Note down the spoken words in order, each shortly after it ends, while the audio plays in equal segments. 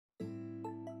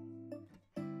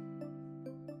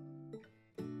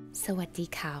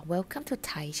Sawadee welcome to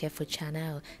ThaiChef Food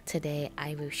Channel. Today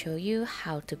I will show you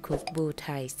how to cook blue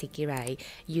Thai sticky rice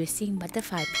using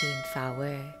butterfly pea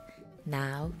flour.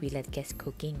 Now let's get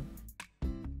cooking.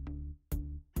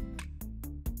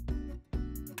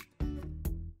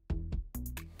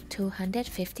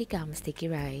 250 grams sticky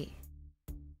rice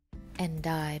and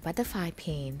dyed butterfly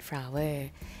pea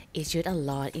flour is used a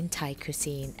lot in Thai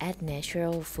cuisine as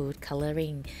natural food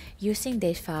coloring. Using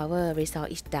this flour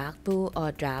result is dark blue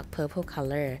or dark purple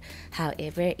color.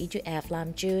 However, if you add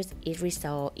lime juice, it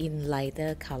result in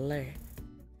lighter color.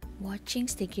 Washing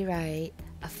sticky rice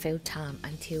a few times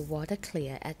until water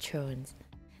clear as shown,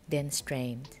 then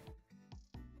strained.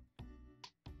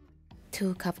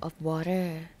 2 cups of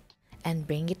water and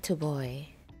bring it to boil.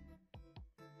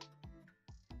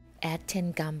 Add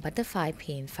 10 grams butterfly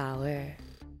pea flour.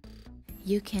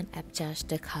 You can adjust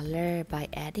the color by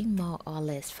adding more or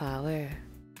less flour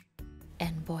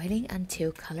and boiling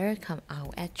until color come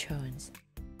out as shown.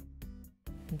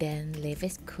 Then leave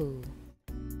it cool.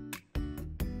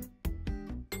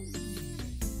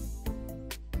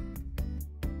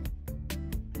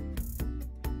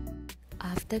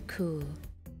 After cool,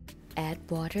 add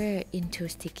water into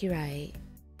sticky rice.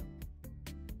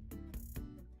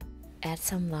 Add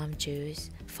some lime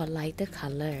juice for lighter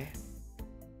color.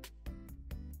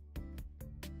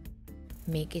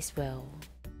 Mix it well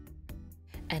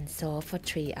and soak for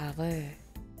 3 hours.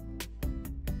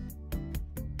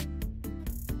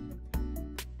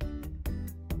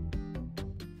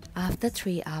 After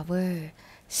 3 hours,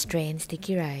 strain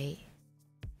sticky rice.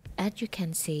 As you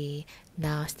can see,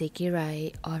 now sticky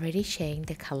rice already changed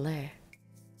the color.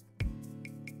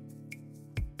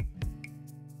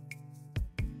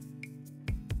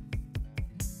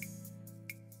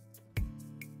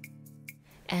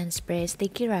 And spread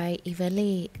sticky rice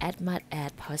evenly as much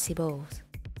as possible.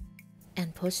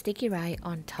 And put sticky rice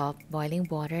on top boiling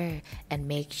water and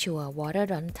make sure water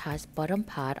don't touch bottom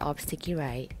part of sticky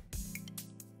rice.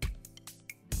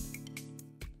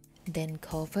 Then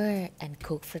cover and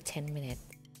cook for 10 minutes.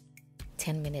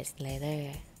 10 minutes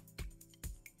later,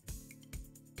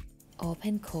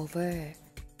 open cover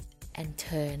and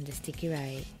turn the sticky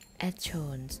rice as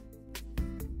shown.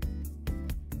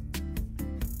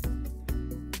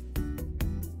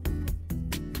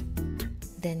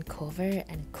 Then cover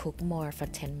and cook more for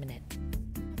 10 minutes.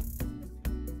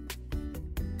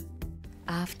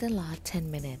 After last 10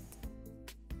 minutes,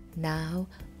 now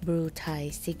blue Thai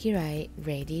sticky rice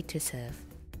ready to serve.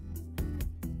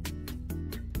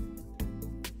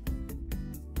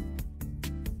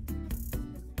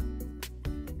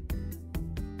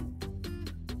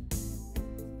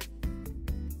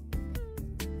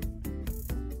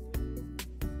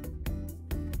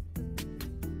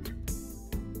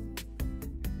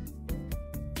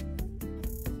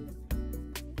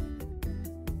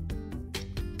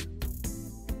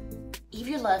 If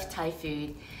you love Thai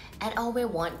food and always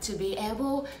want to be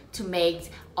able to make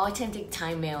authentic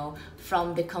Thai meal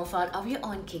from the comfort of your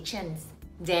own kitchens,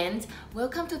 then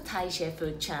welcome to ThaiChef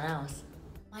Food Channels.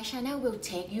 My channel will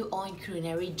take you on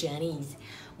culinary journeys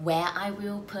where I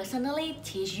will personally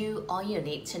teach you all you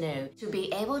need to know to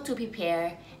be able to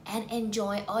prepare and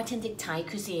enjoy authentic Thai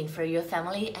cuisine for your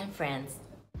family and friends.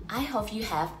 I hope you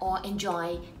have all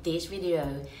enjoyed this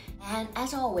video, and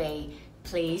as always,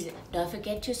 please don't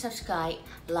forget to subscribe,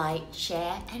 like,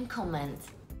 share and comment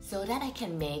so that I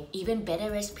can make even better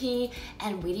recipe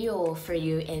and video for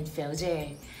you in future.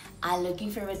 I'm looking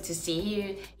forward to see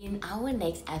you in our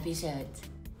next episode.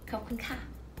 ขอบคุณค่ะ